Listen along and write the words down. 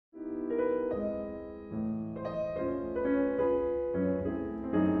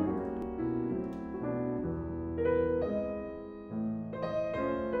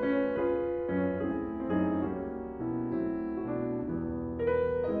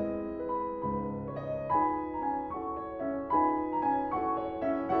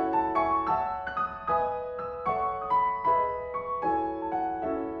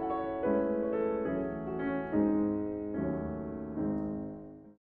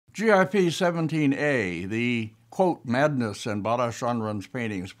GIP 17A, the quote, Madness in Bada Shanran's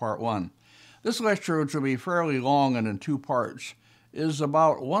Paintings, Part 1. This lecture, which will be fairly long and in two parts, is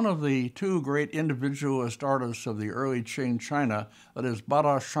about one of the two great individualist artists of the early Qing China, that is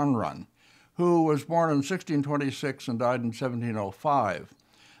Bada Shanran, who was born in 1626 and died in 1705.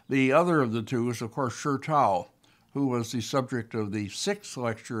 The other of the two is, of course, Shi Tao, who was the subject of the sixth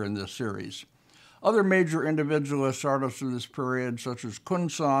lecture in this series. Other major individualist artists of this period, such as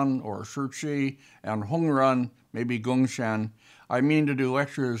Kun-san or Shi and Hongren, maybe Gongshan, I mean to do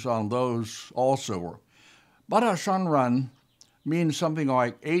lectures on those also. Bada Shanran means something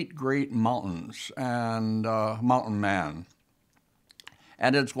like 8 great mountains and mountain man.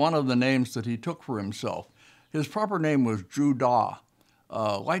 And it's one of the names that he took for himself. His proper name was Zhu Da.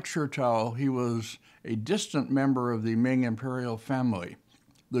 Like Shi Tao, he was a distant member of the Ming imperial family,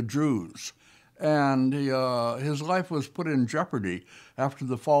 the Zhus. And his life was put in jeopardy after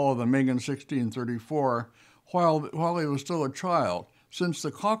the fall of the Ming in 1634 while he was still a child, since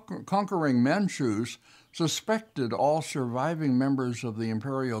the conquering Manchus suspected all surviving members of the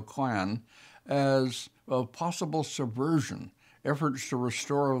imperial clan as of possible subversion, efforts to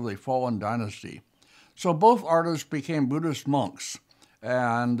restore the fallen dynasty. So both artists became Buddhist monks,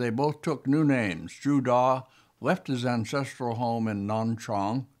 and they both took new names. Zhu Da left his ancestral home in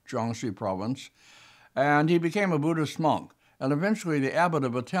Nanchang, Jiangxi province, and he became a Buddhist monk and eventually the abbot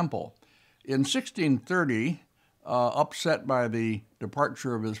of a temple. In 1630, upset by the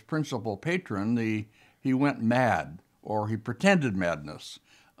departure of his principal patron, he went mad, or he pretended madness.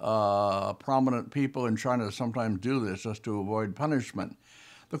 Prominent people in China sometimes do this just to avoid punishment.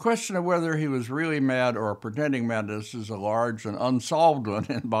 The question of whether he was really mad or pretending madness is a large and unsolved one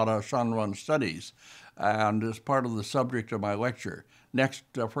in Bada Shanran studies, and is part of the subject of my lecture. Next,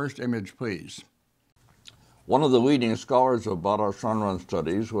 first image, please. One of the leading scholars of Bada Shanran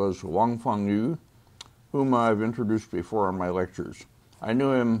studies was Wang Fengyu, whom I've introduced before in my lectures. I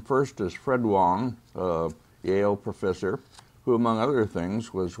knew him first as Fred Wang, a Yale professor, who, among other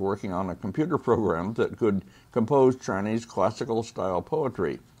things, was working on a computer program that could compose Chinese classical-style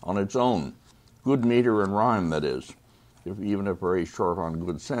poetry on its own. Good meter and rhyme, that is, even if very short on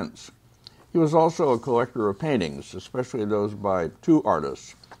good sense. He was also a collector of paintings, especially those by two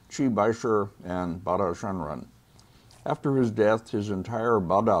artists, Qi Baishi and Bada Shanran. After his death, his entire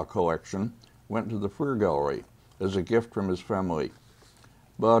Bada collection went to the Freer Gallery as a gift from his family.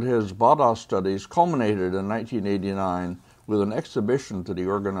 But his Bada studies culminated in 1989 with an exhibition that he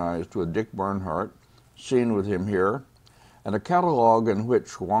organized with Dick Barnhart, seen with him here, and a catalog in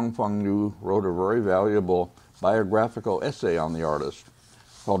which Wang Fengyu wrote a very valuable biographical essay on the artist,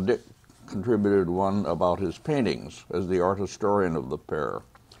 while Dick contributed one about his paintings as the art historian of the pair.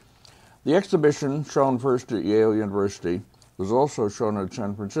 The exhibition, shown first at Yale University, was also shown in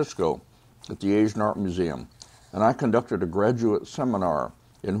San Francisco at the Asian Art Museum, and I conducted a graduate seminar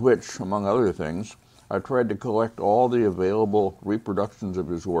in which, among other things, I tried to collect all the available reproductions of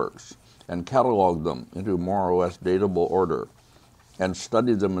his works and catalog them into more or less datable order, and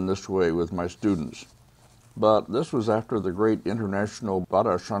studied them in this way with my students. But this was after the great International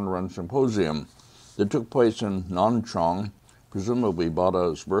Bada Shanran Symposium that took place in Nanchang, presumably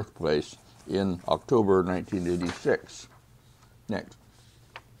Bada's birthplace, in October 1986. Next.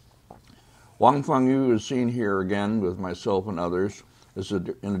 Wang Fengyu is seen here again with myself and others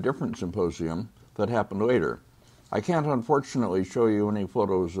in a different symposium that happened later. I can't unfortunately show you any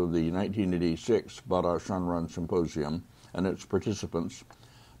photos of the 1986 Bada Shanran Symposium and its participants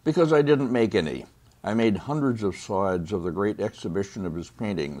because I didn't make any. I made hundreds of slides of the great exhibition of his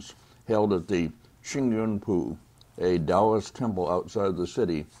paintings held at the Qingyunpu, a Taoist temple outside the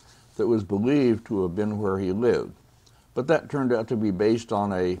city that was believed to have been where he lived. But that turned out to be based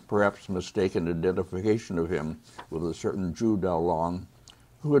on a perhaps mistaken identification of him with a certain Zhu Daolong,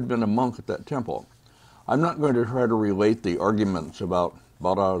 who had been a monk at that temple. I'm not going to try to relate the arguments about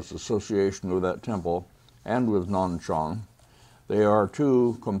Bada's association with that temple and with Nanchang. They are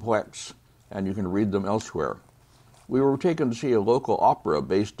too complex, and you can read them elsewhere. We were taken to see a local opera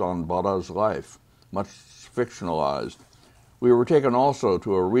based on Bada's life, much fictionalized. We were taken also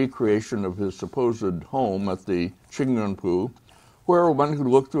to a recreation of his supposed home at the Qingyunpu, where one could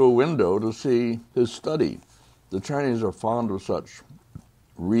look through a window to see his study. The Chinese are fond of such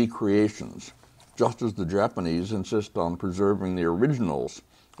recreations, just as the Japanese insist on preserving the originals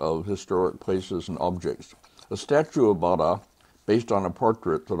of historic places and objects. A statue of Bada, based on a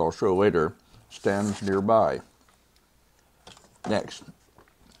portrait that I'll show later, stands nearby. Next.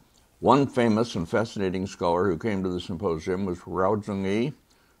 One famous and fascinating scholar who came to the symposium was Rao Zhengyi,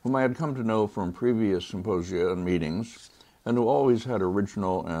 whom I had come to know from previous symposia and meetings, and who always had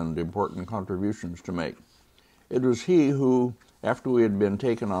original and important contributions to make. It was he who, after we had been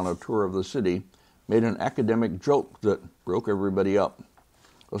taken on a tour of the city, made an academic joke that broke everybody up.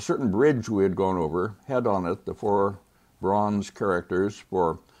 A certain bridge we had gone over had on it the 4 bronze characters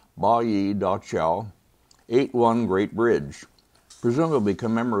for Ba Yi Da Chiao, 8-1 Great Bridge, presumably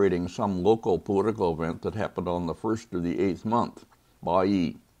commemorating some local political event that happened on the 1st of the 8th month, Ba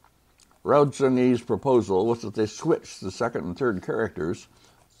Yi. Rao Zhengyi's proposal was that they switch the 2nd and 3rd characters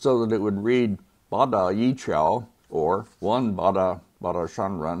so that it would read Bada Yi Chao, or 1 Bada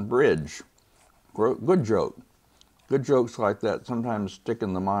Shanran Bridge. Good joke. Good jokes like that sometimes stick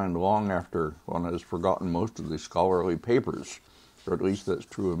in the mind long after one has forgotten most of the scholarly papers, or at least that's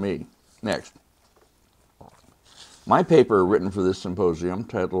true of me. Next. My paper written for this symposium,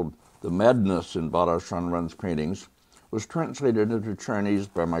 titled The Madness in Bada Shanran's Paintings, was translated into Chinese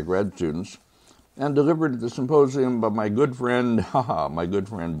by my grad students and delivered at the symposium by my good friend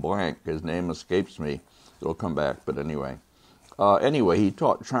blank. His name escapes me. It'll come back, but anyway. He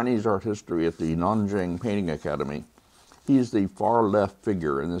taught Chinese art history at the Nanjing Painting Academy. He's the far left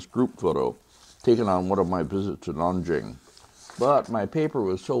figure in this group photo taken on one of my visits to Nanjing. But my paper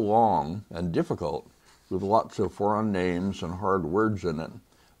was so long and difficult, with lots of foreign names and hard words in it,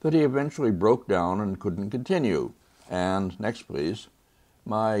 that he eventually broke down and couldn't continue. And, next please,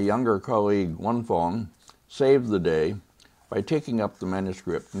 my younger colleague Wan Fong saved the day by taking up the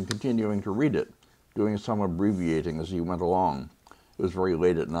manuscript and continuing to read it, doing some abbreviating as he went along. It was very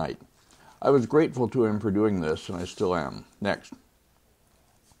late at night. I was grateful to him for doing this, and I still am. Next.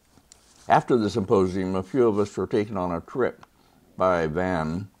 After the symposium, a few of us were taken on a trip by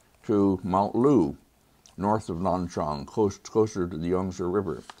van to Mount Lu, north of Nanchang, closer to the Yangtze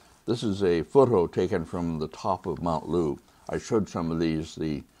River. This is a photo taken from the top of Mount Lu. I showed some of these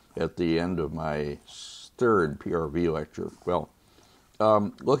at the end of my 3rd PRV lecture. Well,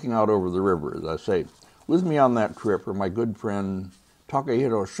 looking out over the river, as I say. With me on that trip were my good friend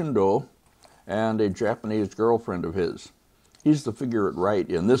Takehiro Shindo and a Japanese girlfriend of his. He's the figure at right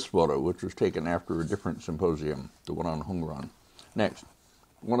in this photo, which was taken after a different symposium, the one on Hongran. Next,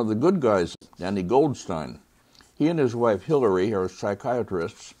 one of the good guys, Danny Goldstein. He and his wife Hillary are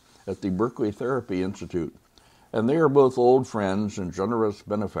psychiatrists at the Berkeley Therapy Institute, and they are both old friends and generous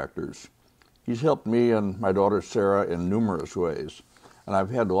benefactors. He's helped me and my daughter Sarah in numerous ways, and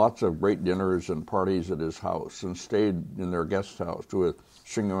I've had lots of great dinners and parties at his house and stayed in their guest house with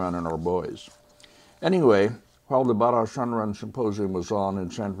Xingran and our boys. Anyway, while the Bada Shanran Symposium was on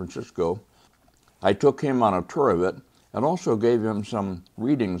in San Francisco, I took him on a tour of it and also gave him some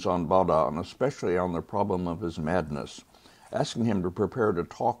readings on Bada, and especially on the problem of his madness, asking him to prepare to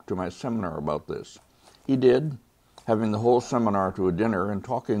talk to my seminar about this. He did, having the whole seminar to a dinner and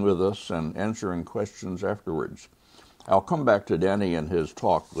talking with us and answering questions afterwards. I'll come back to Danny and his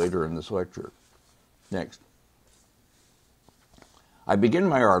talk later in this lecture. Next. I begin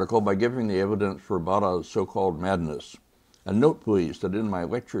my article by giving the evidence for Bada's so-called madness. And note, please, that in my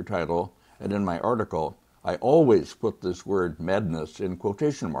lecture title and in my article, I always put this word madness in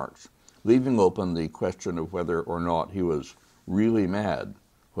quotation marks, leaving open the question of whether or not he was really mad,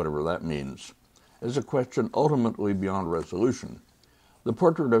 whatever that means, as a question ultimately beyond resolution. The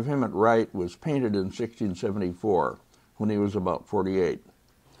portrait of him at right was painted in 1674, when he was about 48.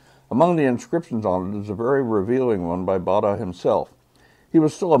 Among the inscriptions on it is a very revealing one by Bada himself. He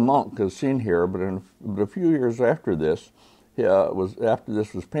was still a monk, as seen here, but a few years after this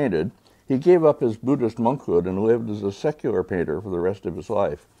was painted, he gave up his Buddhist monkhood and lived as a secular painter for the rest of his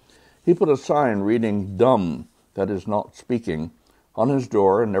life. He put a sign reading "dumb," that is, not speaking, on his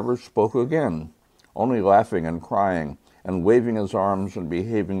door and never spoke again, only laughing and crying and waving his arms and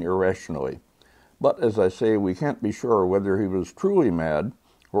behaving irrationally. But, as I say, we can't be sure whether he was truly mad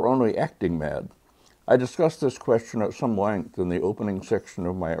or only acting mad. I discussed this question at some length in the opening section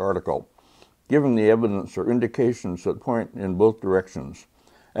of my article, giving the evidence or indications that point in both directions,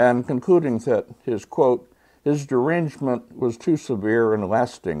 and concluding that his, quote, his derangement was too severe and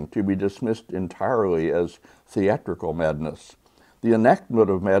lasting to be dismissed entirely as theatrical madness. The enactment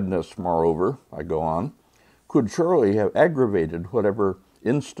of madness, moreover, I go on, could surely have aggravated whatever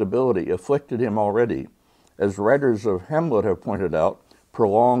instability afflicted him already. As writers of Hamlet have pointed out,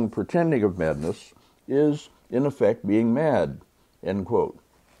 prolonged pretending of madness is, in effect, being mad, end quote.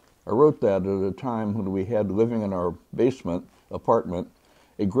 I wrote that at a time when we had living in our basement apartment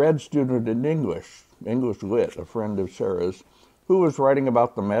a grad student in English Lit, a friend of Sarah's, who was writing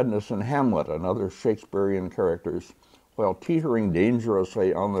about the madness in Hamlet and other Shakespearean characters, while teetering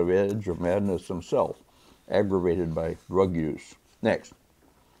dangerously on the edge of madness himself, aggravated by drug use. Next.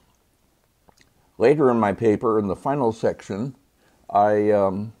 Later in my paper, in the final section,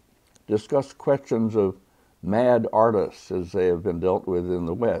 I discuss questions of mad artists as they have been dealt with in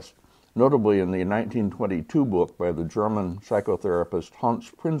the West, notably in the 1922 book by the German psychotherapist Hans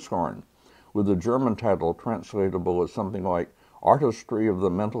Prinzhorn, with the German title translatable as something like Artistry of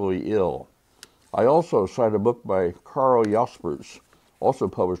the Mentally Ill. I also cite a book by Karl Jaspers, also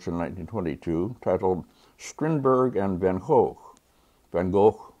published in 1922, titled Strindberg and Van Gogh,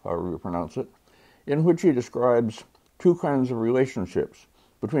 however you pronounce it, in which he describes two kinds of relationships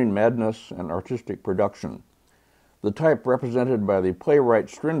between madness and artistic production. The type represented by the playwright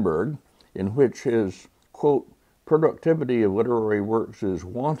Strindberg, in which his, quote, productivity of literary works is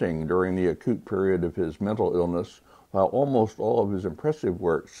wanting during the acute period of his mental illness, while almost all of his impressive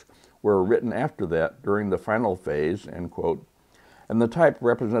works were written after that during the final phase, end quote, and the type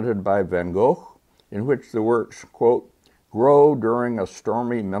represented by Van Gogh, in which the works, quote, grow during a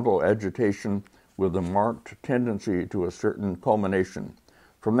stormy mental agitation with a marked tendency to a certain culmination.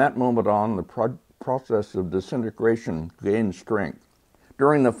 From that moment on, the process of disintegration gains strength.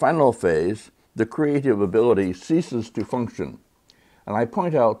 During the final phase, the creative ability ceases to function. And I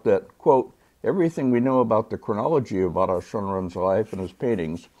point out that, quote, everything we know about the chronology of Bada Shunran's life and his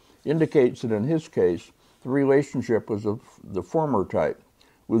paintings indicates that in his case, the relationship was of the former type,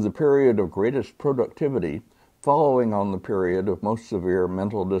 with the period of greatest productivity following on the period of most severe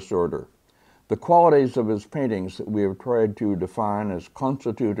mental disorder. The qualities of his paintings that we have tried to define as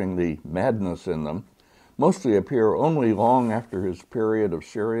constituting the madness in them mostly appear only long after his period of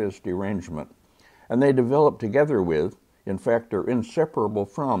serious derangement, and they develop together with, in fact are inseparable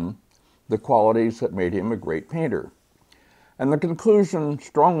from, the qualities that made him a great painter. And the conclusion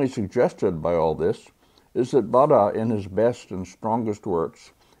strongly suggested by all this is that Bada, in his best and strongest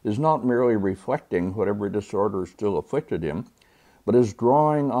works, is not merely reflecting whatever disorder still afflicted him, but is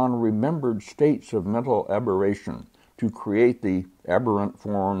drawing on remembered states of mental aberration to create the aberrant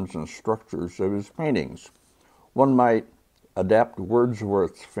forms and structures of his paintings. One might adapt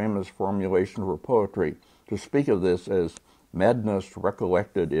Wordsworth's famous formulation for poetry to speak of this as madness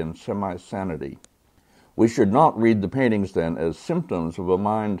recollected in semi-sanity. We should not read the paintings, then, as symptoms of a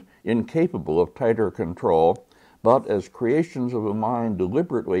mind incapable of tighter control, but as creations of a mind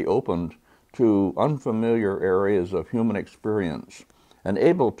deliberately opened to unfamiliar areas of human experience and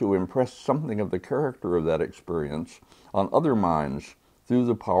able to impress something of the character of that experience on other minds through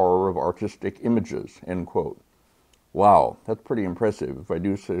the power of artistic images, end quote. Wow, that's pretty impressive, if I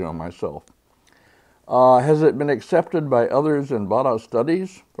do say so myself. Has it been accepted by others in Bada's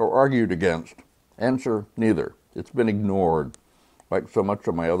studies or argued against? Answer, neither. It's been ignored, like so much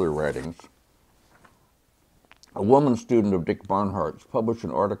of my other writings. A woman student of Dick Barnhart's published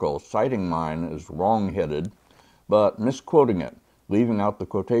an article citing mine as wrong-headed, but misquoting it, leaving out the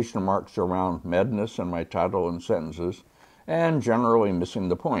quotation marks around madness in my title and sentences, and generally missing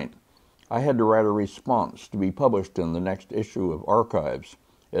the point. I had to write a response to be published in the next issue of Archives,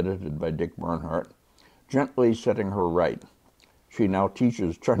 edited by Dick Barnhart, gently setting her right. She now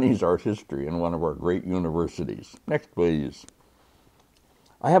teaches Chinese art history in one of our great universities. Next, please.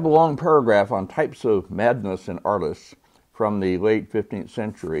 I have a long paragraph on types of madness in artists from the late 15th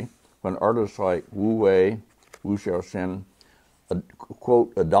century, when artists like Wu Wei, Wu Xiaoxian,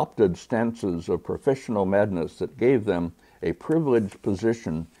 quote, adopted stances of professional madness that gave them a privileged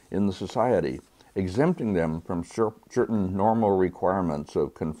position in the society, exempting them from certain normal requirements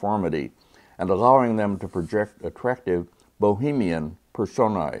of conformity and allowing them to project attractive bohemian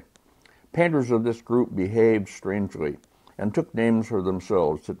personae. Painters of this group behaved strangely and took names for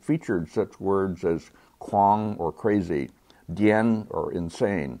themselves that featured such words as Kwang or crazy, Dian or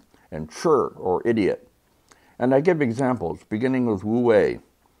insane, and Chur or idiot. And I give examples, beginning with Wu Wei,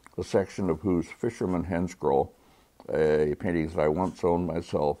 a section of whose Fisherman hand scroll, a painting that I once owned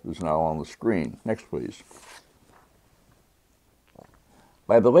myself, is now on the screen. Next, please.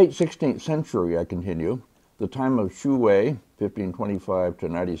 By the late 16th century, I continue, the time of Xu Wei, 1525 to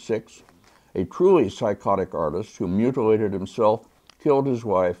 96, a truly psychotic artist who mutilated himself, killed his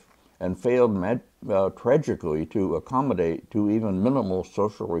wife, and failed tragically to accommodate to even minimal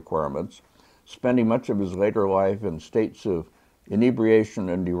social requirements, spending much of his later life in states of inebriation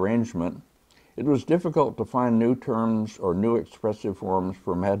and derangement, it was difficult to find new terms or new expressive forms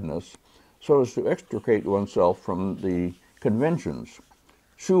for madness so as to extricate oneself from the conventions.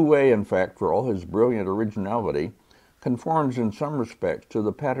 Xu Wei, in fact, for all his brilliant originality, conforms in some respects to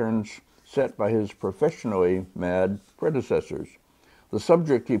the patterns set by his professionally mad predecessors. The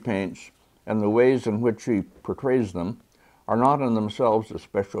subject he paints and the ways in which he portrays them are not in themselves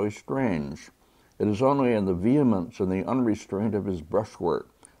especially strange. It is only in the vehemence and the unrestraint of his brushwork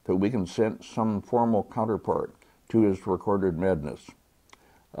that we can sense some formal counterpart to his recorded madness.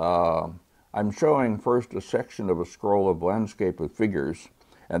 I'm showing first a section of a scroll of landscape with figures,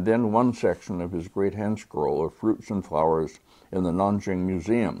 and then one section of his great hand scroll of fruits and flowers in the Nanjing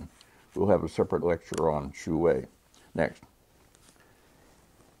Museum. We'll have a separate lecture on Xu Wei. Next.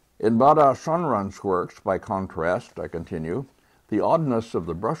 In Bada Shanran's works, by contrast, I continue, the oddness of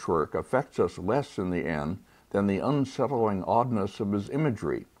the brushwork affects us less in the end than the unsettling oddness of his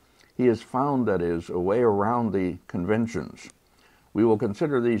imagery. He has found, that is, a way around the conventions. We will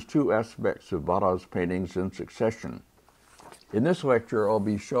consider these two aspects of Bada's paintings in succession. In this lecture, I'll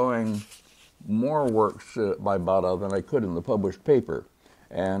be showing more works by Bada than I could in the published paper,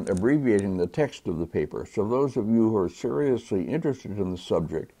 and abbreviating the text of the paper, so those of you who are seriously interested in the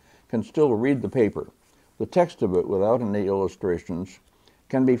subject can still read the paper. The text of it, without any illustrations,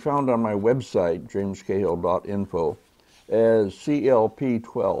 can be found on my website, jamescahill.info, as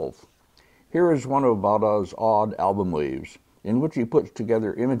CLP12. Here is one of Bada's odd album leaves, in which he puts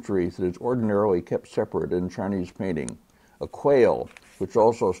together imagery that is ordinarily kept separate in Chinese painting. A quail, which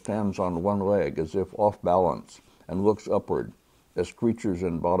also stands on one leg as if off balance and looks upward, as creatures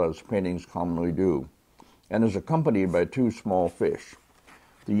in Bada's paintings commonly do, and is accompanied by two small fish.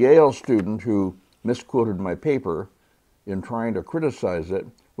 The Yale student who misquoted my paper in trying to criticize it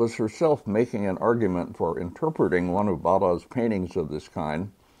was herself making an argument for interpreting one of Bada's paintings of this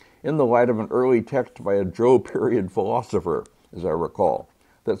kind in the light of an early text by a Zhou period philosopher, as I recall,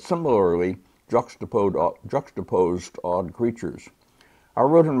 that similarly juxtaposed odd creatures. I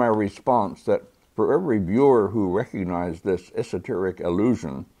wrote in my response that for every viewer who recognized this esoteric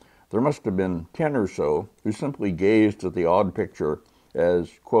allusion, there must have been 10 or so who simply gazed at the odd picture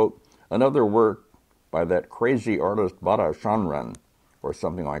as, quote, another work by that crazy artist Bada Shanran, or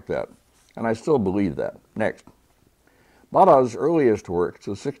something like that. And I still believe that. Next. Bada's earliest works,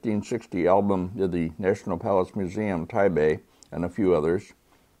 the 1660 album in the National Palace Museum, Taipei, and a few others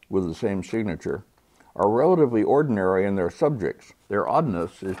with the same signature, are relatively ordinary in their subjects. Their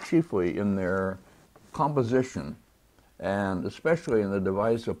oddness is chiefly in their composition, and especially in the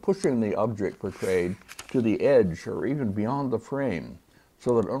device of pushing the object portrayed to the edge or even beyond the frame,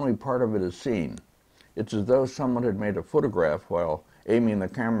 so that only part of it is seen. It's as though someone had made a photograph while aiming the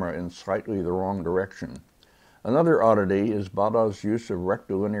camera in slightly the wrong direction. Another oddity is Bada's use of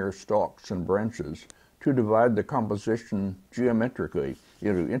rectilinear stalks and branches to divide the composition geometrically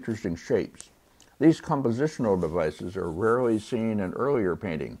into interesting shapes. These compositional devices are rarely seen in earlier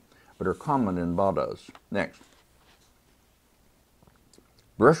painting, but are common in Bada's. Next.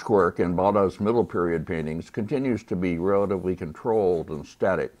 Brushwork in Bada's middle period paintings continues to be relatively controlled and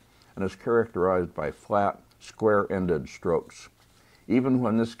static, and is characterized by flat, square-ended strokes. Even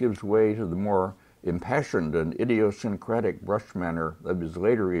when this gives way to the more impassioned and idiosyncratic brush manner of his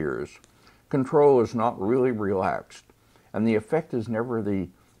later years, control is not really relaxed, and the effect is never the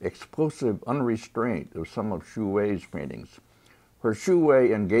explosive unrestraint of some of Xu Wei's paintings, where Xu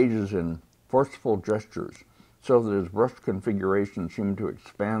Wei engages in forceful gestures so that his brush configurations seem to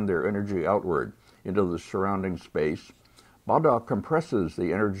expand their energy outward into the surrounding space. Bada compresses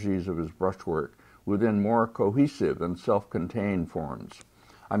the energies of his brushwork within more cohesive and self-contained forms.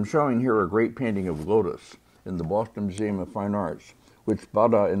 I'm showing here a great painting of Lotus in the Boston Museum of Fine Arts, which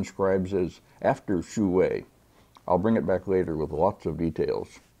Bada inscribes as after Xu Wei. I'll bring it back later with lots of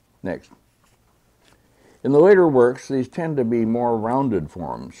details. Next. In the later works, these tend to be more rounded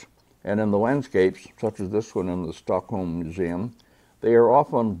forms, and in the landscapes, such as this one in the Stockholm Museum, they are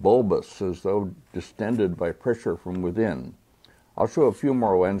often bulbous, as though distended by pressure from within. I'll show a few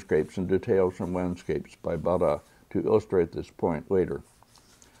more landscapes and details from landscapes by Bada to illustrate this point later.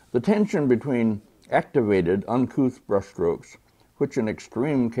 The tension between activated, uncouth brushstrokes, which in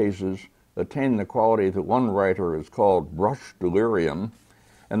extreme cases attain the quality that one writer has called brush delirium,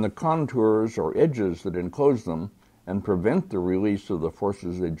 and the contours or edges that enclose them and prevent the release of the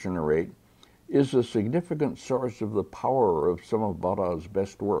forces they generate, is a significant source of the power of some of Bada's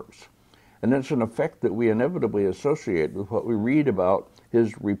best works. And it's an effect that we inevitably associate with what we read about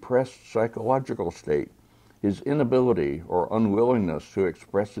his repressed psychological state, his inability or unwillingness to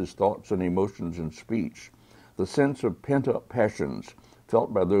express his thoughts and emotions in speech, the sense of pent-up passions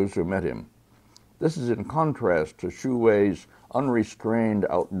felt by those who met him. This is in contrast to Xu Wei's unrestrained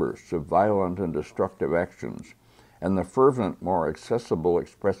outbursts of violent and destructive actions, and the fervent, more accessible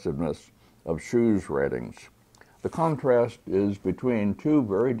expressiveness of Xu's writings. The contrast is between two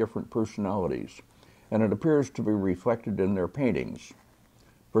very different personalities, and it appears to be reflected in their paintings.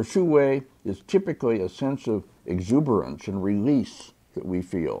 For Xu Wei is typically a sense of exuberance and release that we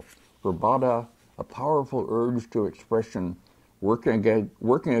feel. For Bada, a powerful urge to expression working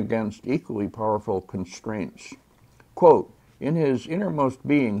against equally powerful constraints. Quote, in his innermost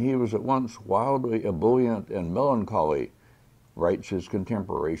being, he was at once wildly ebullient and melancholy, writes his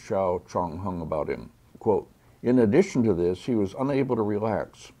contemporary Xiao Chongheng about him. Quote, in addition to this, he was unable to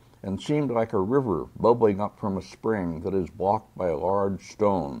relax and seemed like a river bubbling up from a spring that is blocked by a large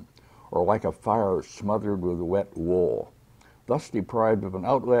stone, or like a fire smothered with wet wool. Thus deprived of an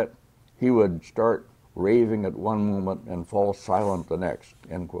outlet, he would start raving at one moment and fall silent the next,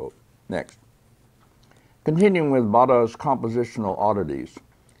 end quote. Next. Continuing with Bada's compositional oddities,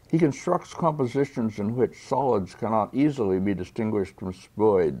 he constructs compositions in which solids cannot easily be distinguished from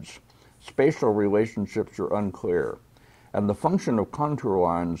voids. Spatial relationships are unclear, and the function of contour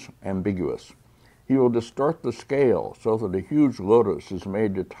lines ambiguous. He will distort the scale so that a huge lotus is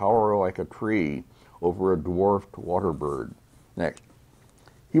made to tower like a tree over a dwarfed water bird. Next.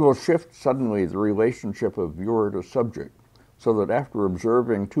 He will shift suddenly the relationship of viewer to subject, so that after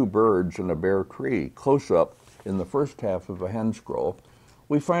observing two birds and a bare tree close up in the first half of a hand scroll,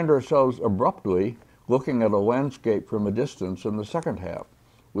 we find ourselves abruptly looking at a landscape from a distance in the second half,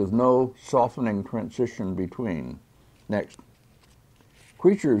 with no softening transition between. Next.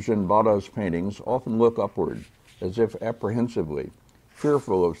 Creatures in Bada's paintings often look upward, as if apprehensively,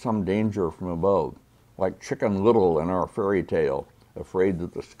 fearful of some danger from above, like Chicken Little in our fairy tale, afraid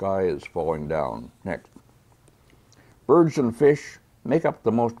that the sky is falling down. Next. Birds and fish make up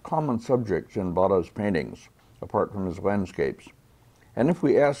the most common subjects in Bada's paintings, apart from his landscapes. And if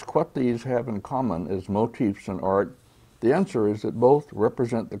we ask what these have in common as motifs in art, the answer is that both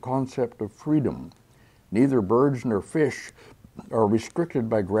represent the concept of freedom. Neither birds nor fish are restricted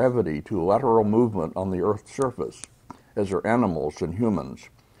by gravity to lateral movement on the Earth's surface, as are animals and humans.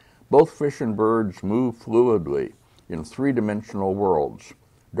 Both fish and birds move fluidly in three-dimensional worlds,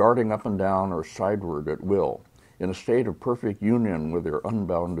 darting up and down or sideward at will, in a state of perfect union with their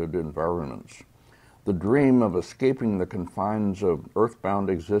unbounded environments. The dream of escaping the confines of earthbound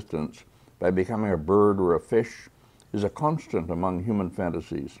existence by becoming a bird or a fish is a constant among human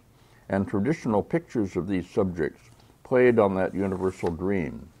fantasies, and traditional pictures of these subjects played on that universal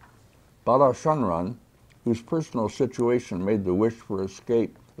dream. Bada Shanran, whose personal situation made the wish for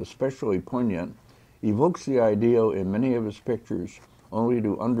escape especially poignant, evokes the ideal in many of his pictures only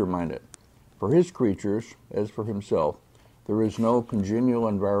to undermine it. For his creatures, as for himself, there is no congenial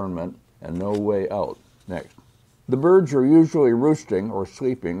environment and no way out. Next. The birds are usually roosting or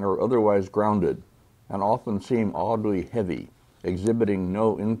sleeping or otherwise grounded, and often seem oddly heavy, exhibiting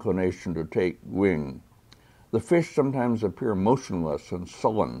no inclination to take wing. The fish sometimes appear motionless and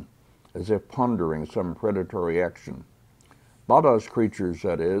sullen, as if pondering some predatory action. Bada's creatures,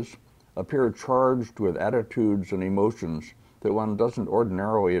 that is, appear charged with attitudes and emotions that one doesn't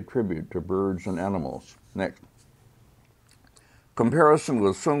ordinarily attribute to birds and animals. Next. Comparison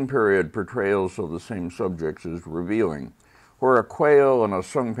with Sung period portrayals of the same subjects is revealing, where a quail in a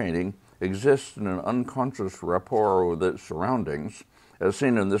Sung painting exists in an unconscious rapport with its surroundings, as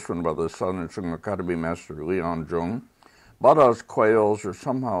seen in this one by the Sun and Sung Academy master Lian Zhong. Bada's quails are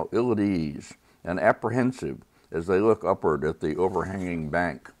somehow ill at ease and apprehensive as they look upward at the overhanging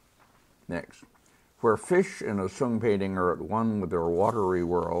bank. Next. Where fish in a Sung painting are at one with their watery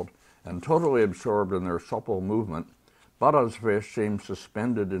world and totally absorbed in their supple movement, Bada's fish seem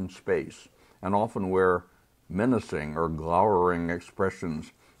suspended in space and often wear menacing or glowering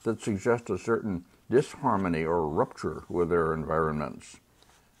expressions that suggest a certain disharmony or rupture with their environments.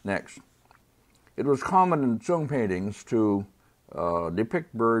 Next. It was common in Sung paintings to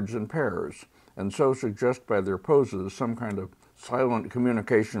depict birds in pairs, and so suggest by their poses some kind of silent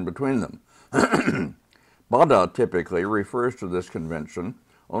communication between them. Bada typically refers to this convention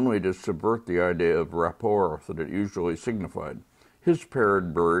only to subvert the idea of rapport that it usually signified. His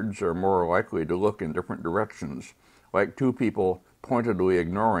paired birds are more likely to look in different directions, like two people pointedly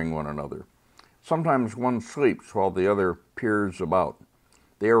ignoring one another. Sometimes one sleeps while the other peers about.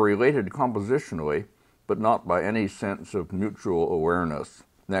 They are related compositionally, but not by any sense of mutual awareness.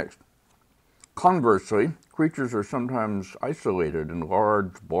 Next. Conversely, creatures are sometimes isolated in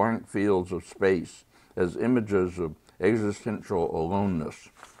large, blank fields of space as images of existential aloneness.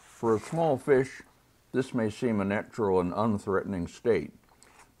 For a small fish, this may seem a natural and unthreatening state,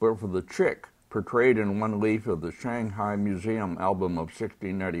 but for the chick, portrayed in one leaf of the Shanghai Museum album of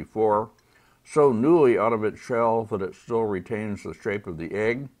 1694, so newly out of its shell that it still retains the shape of the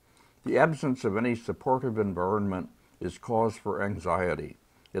egg, the absence of any supportive environment is cause for anxiety.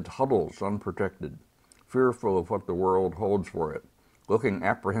 It huddles unprotected, fearful of what the world holds for it, looking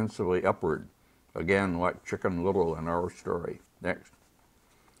apprehensively upward, again like Chicken Little in our story. Next.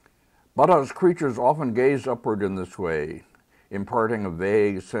 Bada's creatures often gaze upward in this way, imparting a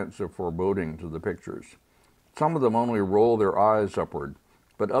vague sense of foreboding to the pictures. Some of them only roll their eyes upward,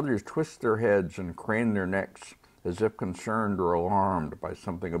 but others twist their heads and crane their necks as if concerned or alarmed by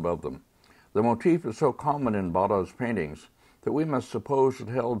something above them. The motif is so common in Bada's paintings that we must suppose it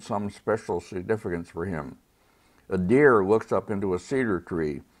held some special significance for him. A deer looks up into a cedar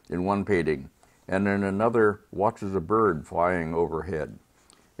tree in one painting, and in another watches a bird flying overhead.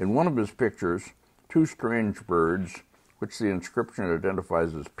 In one of his pictures, two strange birds, which the inscription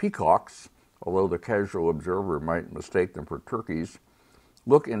identifies as peacocks, although the casual observer might mistake them for turkeys,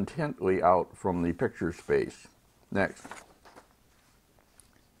 look intently out from the picture space. Next.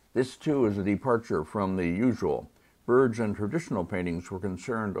 This, too, is a departure from the usual. Birds in traditional paintings were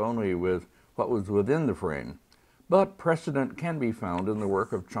concerned only with what was within the frame, but precedent can be found in the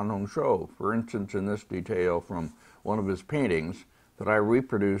work of Chen Hongshou, for instance in this detail from one of his paintings that I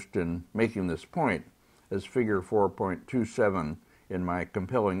reproduced in making this point as figure 4.27 in my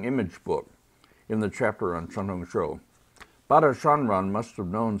compelling image book in the chapter on Chen Hongshou. Bada Shanran must have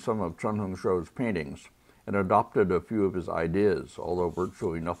known some of Chen Hongshou's paintings and adopted a few of his ideas, although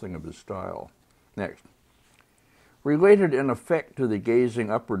virtually nothing of his style. Next. Related in effect to the gazing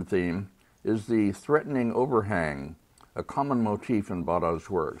upward theme is the threatening overhang, a common motif in Bada's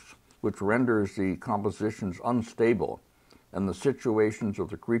works, which renders the compositions unstable and the situations of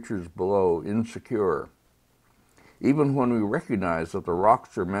the creatures below insecure. Even when we recognize that the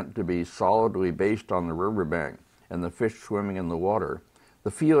rocks are meant to be solidly based on the riverbank and the fish swimming in the water,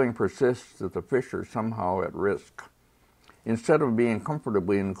 the feeling persists that the fish are somehow at risk. Instead of being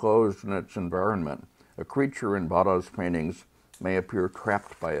comfortably enclosed in its environment, a creature in Bada's paintings may appear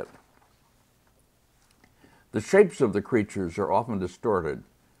trapped by it. The shapes of the creatures are often distorted.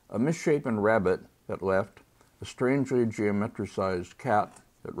 A misshapen rabbit at left, a strangely geometricized cat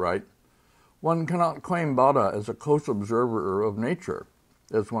at right. One cannot claim Bada as a close observer of nature,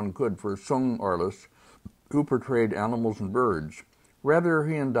 as one could for Sung artists who portrayed animals and birds. Rather,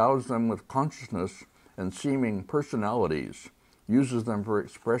 he endows them with consciousness and seeming personalities, uses them for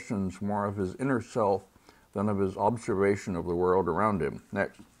expressions more of his inner self than of his observation of the world around him.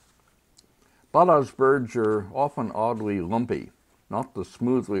 Next. Bada's birds are often oddly lumpy, not the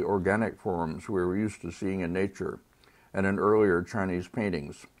smoothly organic forms we were used to seeing in nature and in earlier Chinese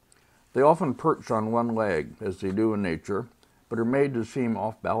paintings. They often perch on one leg, as they do in nature, but are made to seem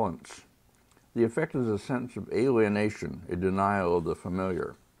off balance. The effect is a sense of alienation, a denial of the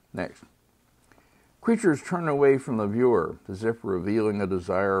familiar. Next. Creatures turn away from the viewer, as if revealing a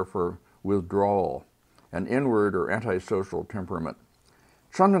desire for withdrawal, an inward or antisocial temperament.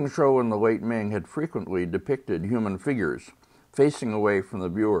 Chen Hongshou in the late Ming had frequently depicted human figures facing away from the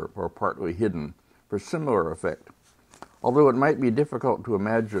viewer or partly hidden for similar effect. Although it might be difficult to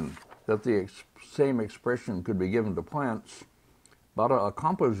imagine that the same expression could be given to plants, Bada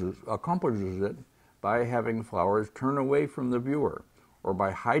accomplishes it by having flowers turn away from the viewer, or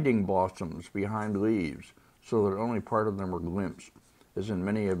by hiding blossoms behind leaves so that only part of them are glimpsed, as in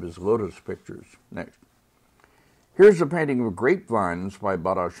many of his lotus pictures. Next. Here's a painting of grapevines by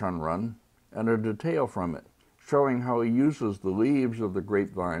Bada Shanran, and a detail from it, showing how he uses the leaves of the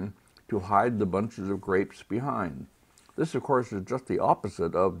grapevine to hide the bunches of grapes behind. This, of course, is just the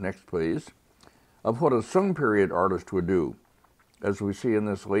opposite of, next please, of what a Sung period artist would do, as we see in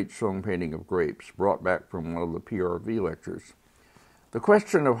this late Sung painting of grapes, brought back from one of the PRV lectures. The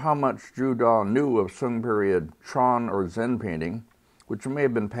question of how much Zhu Da knew of Sung period Chan or Zen painting, which may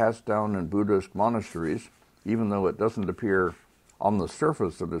have been passed down in Buddhist monasteries, even though it doesn't appear on the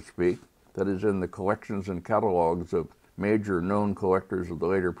surface, so to speak, that is in the collections and catalogs of major known collectors of the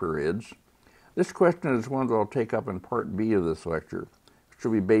later periods. This question is one that I'll take up in Part B of this lecture. It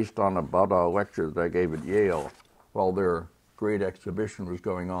should be based on a Bada lecture that I gave at Yale while their great exhibition was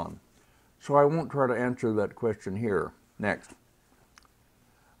going on. So I won't try to answer that question here. Next.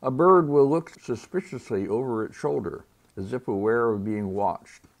 A bird will look suspiciously over its shoulder, as if aware of being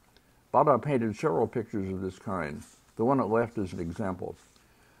watched. Bada painted several pictures of this kind. The one at left is an example.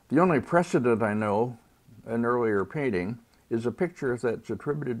 The only precedent I know, an earlier painting, is a picture that's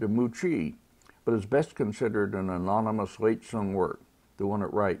attributed to Mu Qi, but is best considered an anonymous late Sung work, the one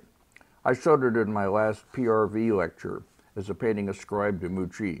at right. I showed it in my last PRV lecture as a painting ascribed to Mu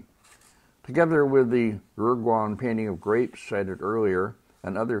Qi. Together with the Ruguan painting of grapes cited earlier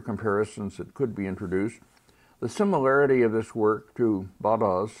and other comparisons that could be introduced, the similarity of this work to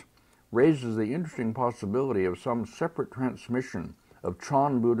Bada's raises the interesting possibility of some separate transmission of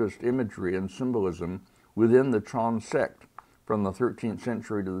Chan Buddhist imagery and symbolism within the Chan sect from the 13th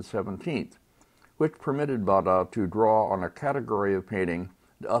century to the 17th, which permitted Bada to draw on a category of painting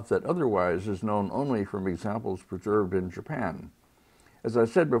that otherwise is known only from examples preserved in Japan? As I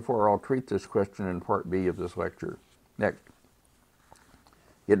said before, I'll treat this question in Part B of this lecture. Next.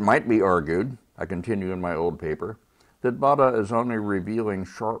 It might be argued, I continue in my old paper, that Bada is only revealing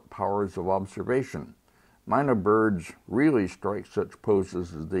sharp powers of observation. Minor birds really strike such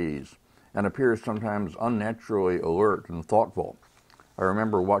poses as these, and appear sometimes unnaturally alert and thoughtful. I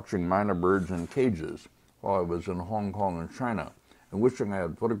remember watching minor birds in cages while I was in Hong Kong and China, and wishing I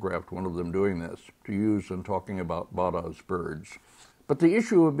had photographed one of them doing this to use in talking about Bada's birds. But the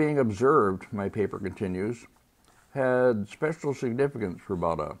issue of being observed, my paper continues, had special significance for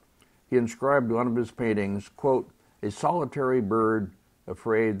Bada. He inscribed one of his paintings, quote, "a solitary bird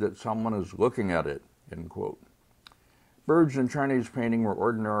afraid that someone is looking at it," end quote. Birds in Chinese painting were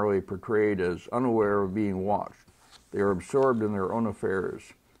ordinarily portrayed as unaware of being watched. They are absorbed in their own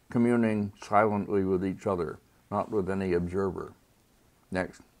affairs, communing silently with each other, not with any observer.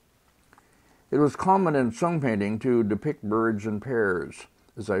 Next. It was common in Sung painting to depict birds in pairs,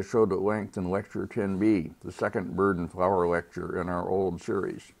 as I showed at length in Lecture 10b, the second bird and flower lecture in our old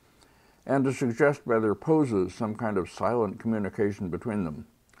series, and to suggest by their poses some kind of silent communication between them.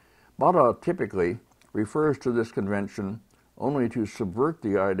 Bada typically refers to this convention only to subvert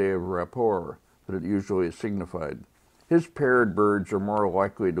the idea of rapport that it usually signified. His paired birds are more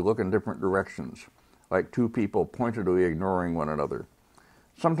likely to look in different directions, like two people pointedly ignoring one another.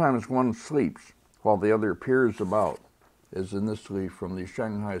 Sometimes one sleeps while the other peers about, as in this leaf from the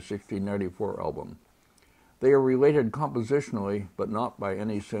Shanghai 1694 album. They are related compositionally, but not by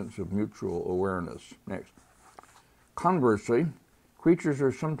any sense of mutual awareness. Next. Conversely, creatures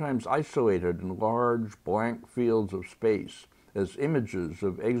are sometimes isolated in large, blank fields of space as images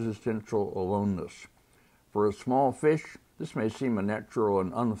of existential aloneness. For a small fish, this may seem a natural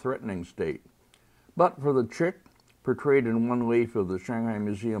and unthreatening state. But for the chick, portrayed in one leaf of the Shanghai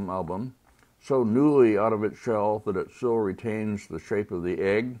Museum album, so newly out of its shell that it still retains the shape of the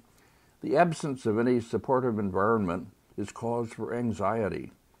egg, the absence of any supportive environment is cause for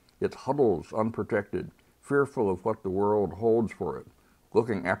anxiety. It huddles unprotected, fearful of what the world holds for it,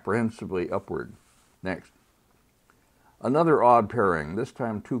 looking apprehensively upward. Next. Another odd pairing, this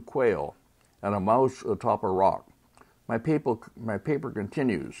time two quail, and a mouse atop a rock. My paper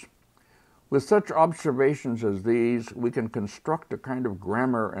continues. With such observations as these, we can construct a kind of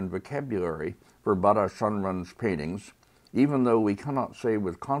grammar and vocabulary for Bada Shunrun's paintings, even though we cannot say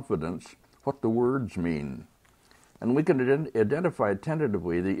with confidence what the words mean. And we can identify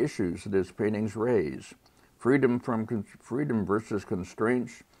tentatively the issues that his paintings raise: freedom versus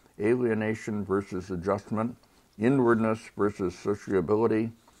constraints, alienation versus adjustment, inwardness versus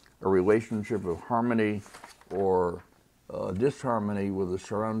sociability, a relationship of harmony or disharmony with the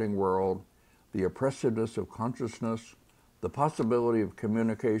surrounding world, the oppressiveness of consciousness, the possibility of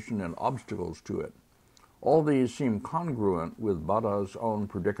communication and obstacles to it. All these seem congruent with Bada's own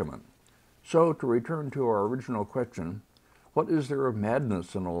predicament. So, to return to our original question, what is there of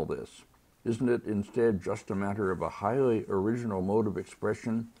madness in all this? Isn't it instead just a matter of a highly original mode of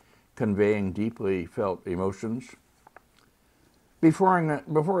expression, conveying deeply felt emotions?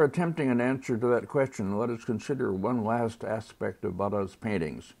 Before attempting an answer to that question, let us consider one last aspect of Bada's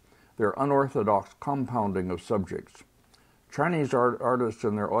paintings, their unorthodox compounding of subjects. Chinese artists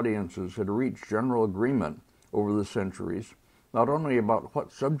and their audiences had reached general agreement over the centuries, not only about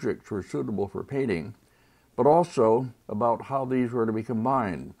what subjects were suitable for painting, but also about how these were to be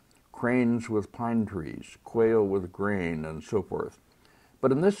combined, cranes with pine trees, quail with grain, and so forth.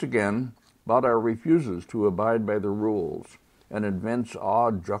 But in this again, Bada refuses to abide by the rules and invents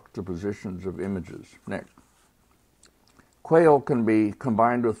odd juxtapositions of images. Next. Quail can be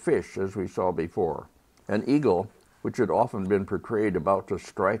combined with fish, as we saw before. An eagle, which had often been portrayed about to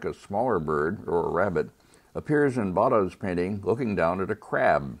strike a smaller bird or a rabbit, appears in Bada's painting looking down at a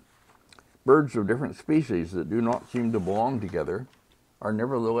crab. Birds of different species that do not seem to belong together are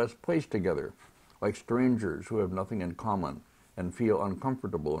nevertheless placed together, like strangers who have nothing in common and feel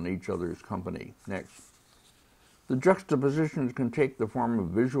uncomfortable in each other's company. Next. The juxtapositions can take the form of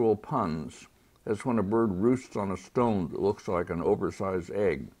visual puns, as when a bird roosts on a stone that looks like an oversized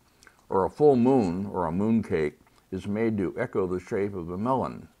egg, or a full moon or a mooncake is made to echo the shape of a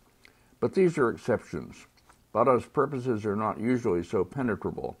melon. But these are exceptions. Bada's purposes are not usually so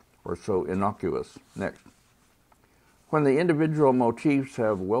penetrable or so innocuous. Next. When the individual motifs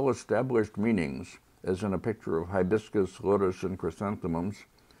have well-established meanings, as in a picture of hibiscus, lotus, and chrysanthemums,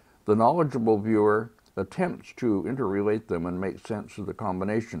 the knowledgeable viewer attempts to interrelate them and make sense of the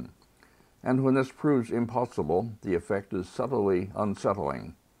combination. And when this proves impossible, the effect is subtly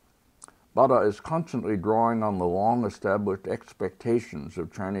unsettling. Bada is constantly drawing on the long-established expectations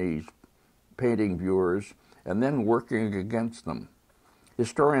of Chinese painting viewers and then working against them.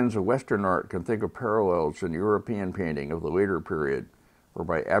 Historians of Western art can think of parallels in European painting of the later period, or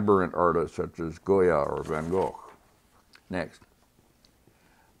by aberrant artists such as Goya or Van Gogh. Next.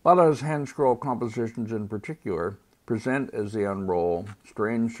 Bada's hand-scroll compositions in particular present as they unroll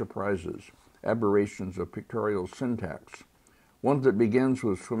strange surprises, aberrations of pictorial syntax. One that begins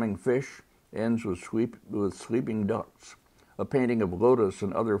with swimming fish, ends with sleeping ducks. A painting of lotus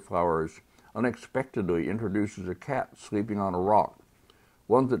and other flowers unexpectedly introduces a cat sleeping on a rock.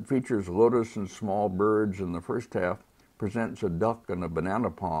 One that features lotus and small birds in the first half presents a duck and a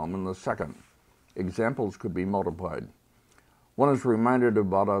banana palm in the second. Examples could be multiplied. One is reminded of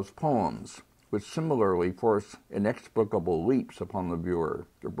Bada's poems, which similarly force inexplicable leaps upon the viewer,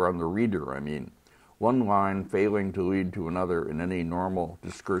 or upon the reader, I mean, one line failing to lead to another in any normal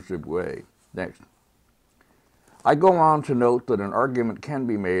discursive way. Next. I go on to note that an argument can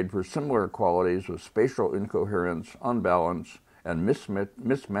be made for similar qualities of spatial incoherence, unbalance, and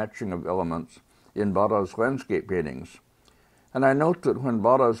mismatching of elements in Bada's landscape paintings. And I note that when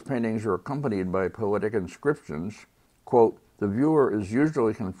Bada's paintings are accompanied by poetic inscriptions, quote, the viewer is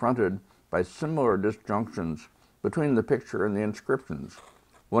usually confronted by similar disjunctions between the picture and the inscriptions.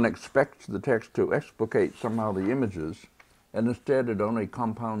 One expects the text to explicate somehow the images, and instead it only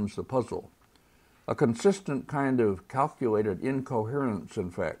compounds the puzzle. A consistent kind of calculated incoherence, in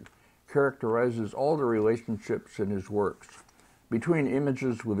fact, characterizes all the relationships in his works, between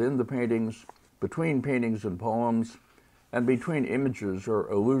images within the paintings, between paintings and poems, and between images or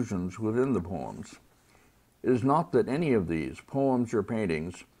allusions within the poems. It is not that any of these, poems or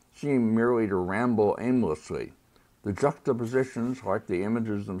paintings, seem merely to ramble aimlessly. The juxtapositions, like the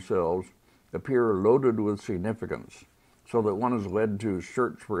images themselves, appear loaded with significance, so that one is led to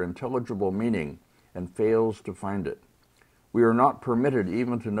search for intelligible meaning and fails to find it. We are not permitted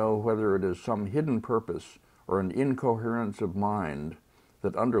even to know whether it is some hidden purpose or an incoherence of mind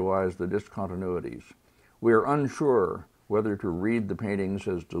that underlies the discontinuities. We are unsure whether to read the paintings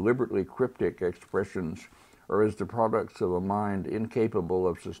as deliberately cryptic expressions or as the products of a mind incapable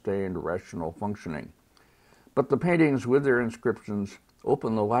of sustained rational functioning. But the paintings with their inscriptions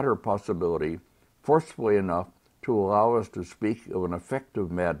open the latter possibility forcefully enough to allow us to speak of an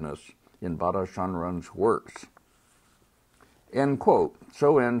effective madness in Bada Shanran's works. End quote.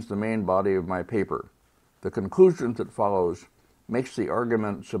 So ends the main body of my paper. The conclusion that follows makes the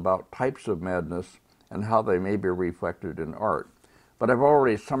arguments about types of madness and how they may be reflected in art. But I've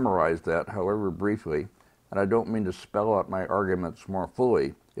already summarized that, however briefly, and I don't mean to spell out my arguments more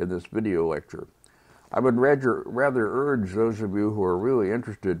fully in this video lecture. I would rather urge those of you who are really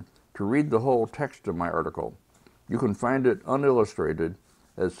interested to read the whole text of my article. You can find it unillustrated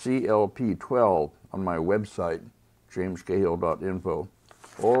as CLP12 on my website, jamescahill.info,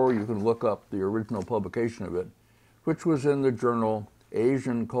 or you can look up the original publication of it, which was in the journal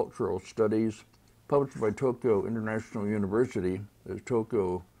Asian Cultural Studies, published by Tokyo International University as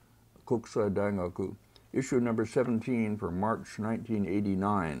Tokyo Kokusai Daigaku, issue number 17 for March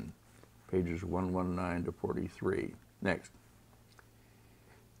 1989, pages 119 to 43. Next.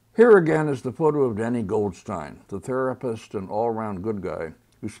 Here again is the photo of Danny Goldstein, the therapist and all-round good guy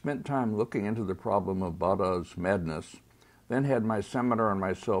who spent time looking into the problem of Bada's madness, then had my seminar and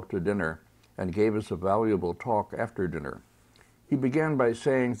myself to dinner and gave us a valuable talk after dinner. He began by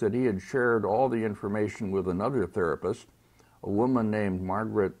saying that he had shared all the information with another therapist, a woman named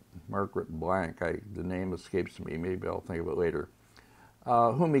Margaret Blank, the name escapes me, maybe I'll think of it later,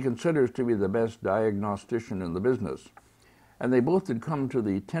 whom he considers to be the best diagnostician in the business. And they both had come to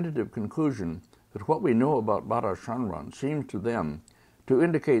the tentative conclusion that what we know about Bada Shanran seems to them to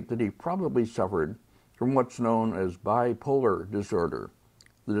indicate that he probably suffered from what's known as bipolar disorder,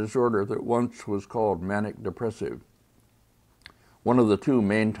 the disorder that once was called manic depressive, one of the two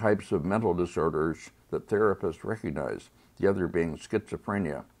main types of mental disorders that therapists recognize, the other being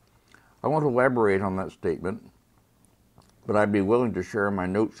schizophrenia. I won't elaborate on that statement, but I'd be willing to share my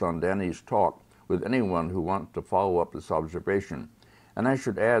notes on Danny's talk with anyone who wants to follow up this observation. And I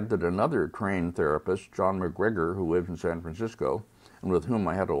should add that another trained therapist, John McGregor, who lives in San Francisco, and with whom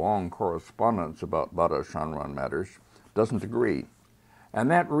I had a long correspondence about Bada Shanran matters, doesn't agree. And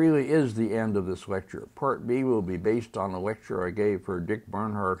that really is the end of this lecture. Part B will be based on a lecture I gave for Dick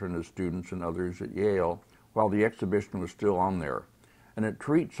Bernhardt and his students and others at Yale while the exhibition was still on there. And it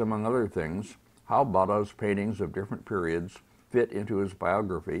treats, among other things, how Bada's paintings of different periods fit into his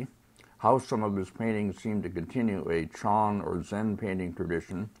biography, how some of his paintings seem to continue a Chan or Zen painting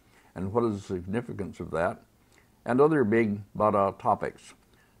tradition, and what is the significance of that, and other big Bada topics.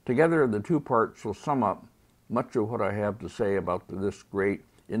 Together, the two parts will sum up much of what I have to say about this great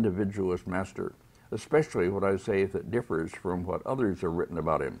individualist master, especially what I say that differs from what others have written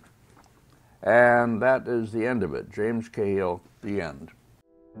about him. And that is the end of it. James Cahill, the end.